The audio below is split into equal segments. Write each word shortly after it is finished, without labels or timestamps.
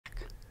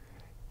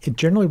It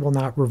generally will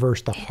not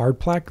reverse the hard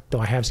plaque, though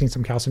I have seen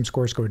some calcium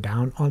scores go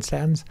down on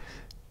statins.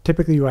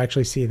 Typically, you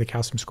actually see the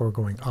calcium score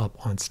going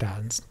up on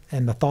statins.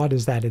 And the thought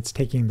is that it's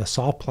taking the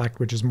soft plaque,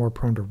 which is more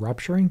prone to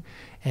rupturing,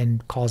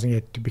 and causing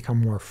it to become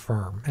more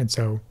firm. And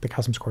so the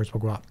calcium scores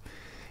will go up.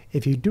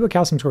 If you do a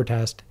calcium score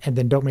test and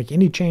then don't make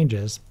any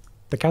changes,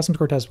 the calcium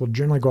score test will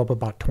generally go up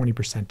about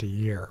 20% a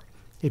year.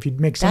 If you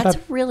make some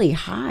That's really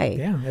high.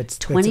 Yeah, it's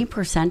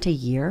 20% a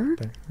year.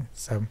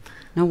 So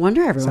no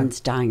wonder everyone's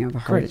dying of a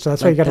heart attack. So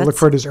that's why you got to look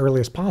for it as early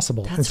as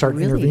possible and start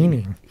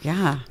intervening.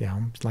 Yeah.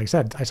 Like I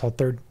said, I saw a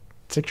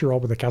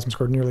 36-year-old with a calcium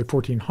score nearly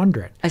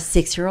 1,400. A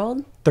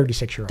 6-year-old?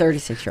 36-year-old.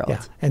 36-year-old.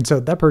 Yeah. And so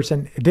that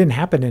person, it didn't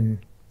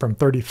happen from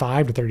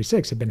 35 to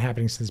 36. It had been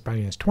happening since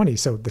probably his 20s.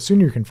 So the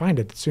sooner you can find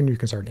it, the sooner you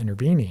can start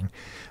intervening.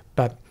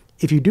 But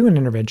if you do an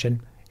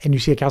intervention and you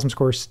see a calcium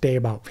score stay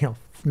about,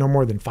 no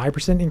more than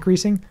 5%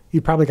 increasing, you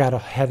probably got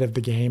ahead of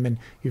the game and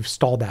you've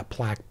stalled that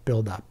plaque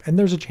buildup. And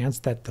there's a chance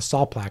that the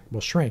soft plaque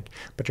will shrink,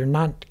 but you're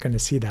not going to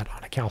see that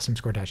on a calcium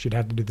score test. You'd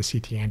have to do the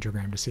CT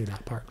angiogram to see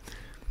that part.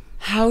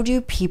 How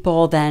do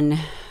people then,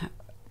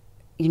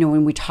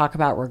 when we talk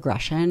about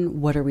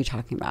regression, what are we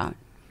talking about?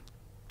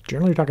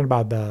 Generally, you're talking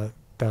about the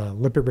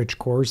lipid-rich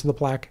cores of the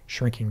plaque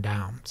shrinking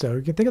down. So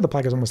you can think of the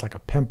plaque as almost like a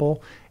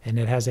pimple, and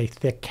it has a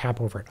thick cap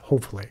over it,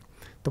 hopefully.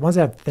 The ones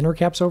that have thinner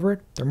caps over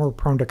it, they're more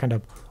prone to kind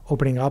of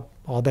opening up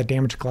all that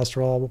damaged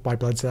cholesterol, white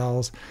blood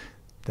cells,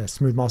 the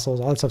smooth muscles,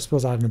 all that stuff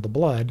spills out into the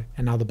blood,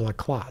 and now the blood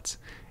clots.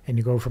 And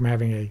you go from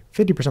having a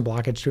 50%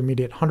 blockage to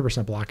immediate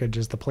 100% blockage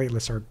as the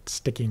platelets are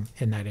sticking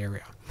in that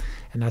area.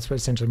 And that's what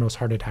essentially most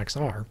heart attacks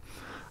are.